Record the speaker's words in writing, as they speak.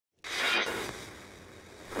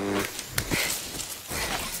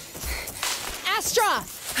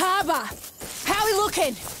Harbour! How are we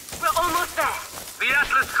looking? We're almost there. The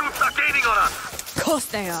Atlas troops are gaining on us. Of course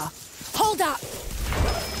they are. Hold up!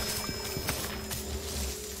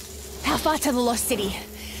 How far to the Lost City?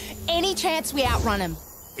 Any chance we outrun them?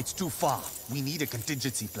 It's too far. We need a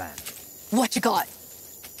contingency plan. What you got?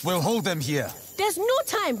 We'll hold them here. There's no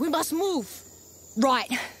time. We must move.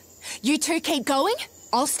 Right. You two keep going.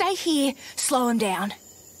 I'll stay here, slow them down.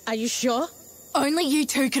 Are you sure? Only you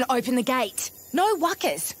two can open the gate. No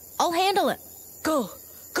wuckers. I'll handle it. Go.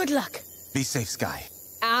 Good luck. Be safe, Sky.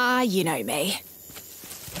 Ah, you know me.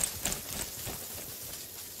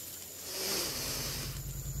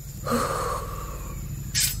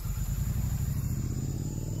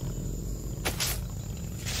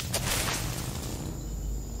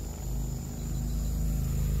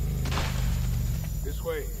 This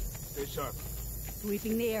way. Stay sharp.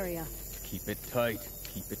 Sweeping the area. Keep it tight.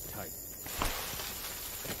 Keep it tight.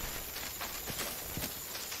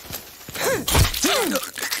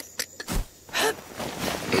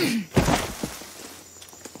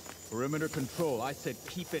 Perimeter control. I said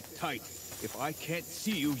keep it tight. If I can't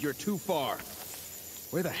see you, you're too far.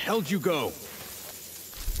 Where the hell'd you go?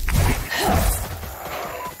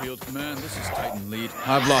 Field command, this is Titan lead.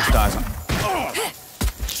 I've lost eyes on...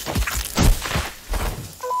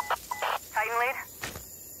 Titan lead?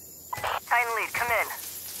 Titan lead, come in.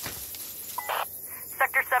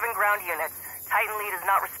 Sector 7 ground units. Titan lead is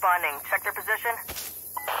not responding. Check their position.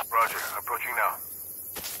 Roger. Approaching now.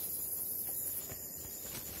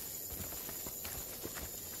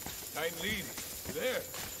 Titan lead. You there?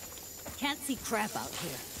 Can't see crap out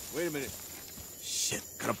here. Wait a minute. Shit.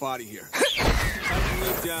 Got a body here. Titan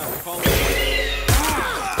lead down. Call me.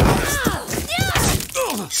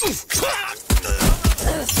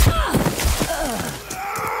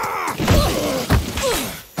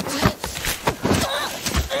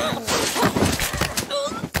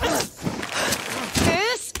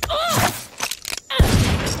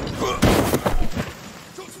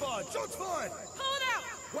 Shots fired! Pull it out!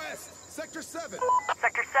 West, Sector 7.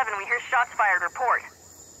 Sector 7, we hear shots fired. Report.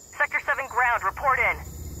 Sector 7 ground, report in.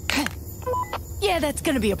 Yeah, that's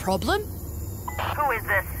gonna be a problem. Who is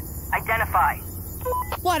this? Identify.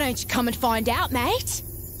 Why don't you come and find out, mate?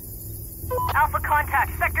 Alpha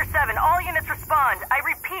contact, Sector 7. All units respond. I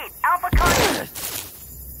repeat, Alpha contact.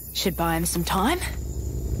 Should buy him some time.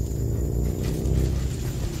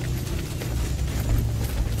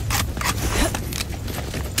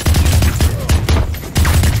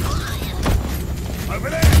 Over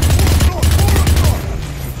there!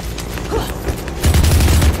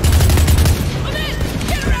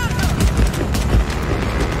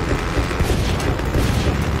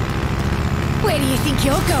 Where do you think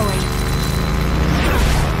you're going?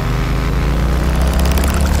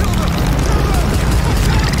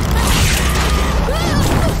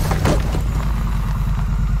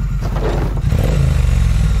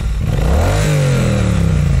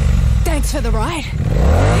 Thanks for the ride.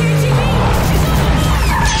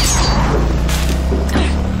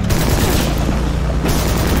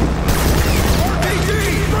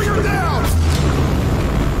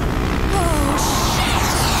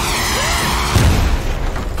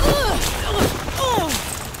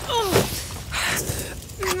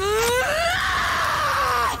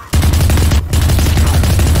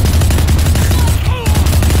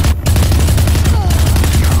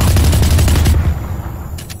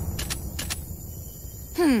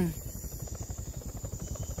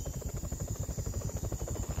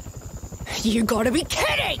 You gotta be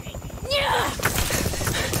kidding! Bloody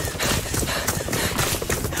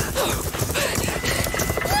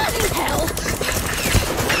hell!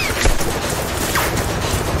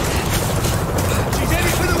 She's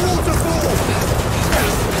heading for the waterfall!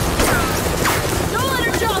 Don't let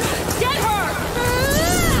her jump! Get her!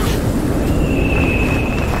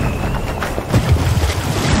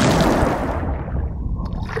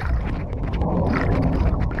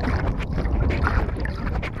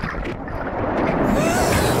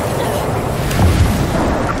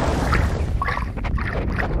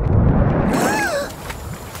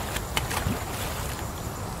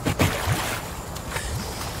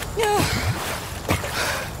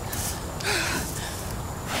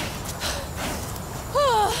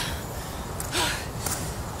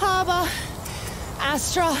 Harbour,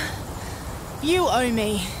 Astra, you owe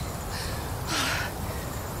me.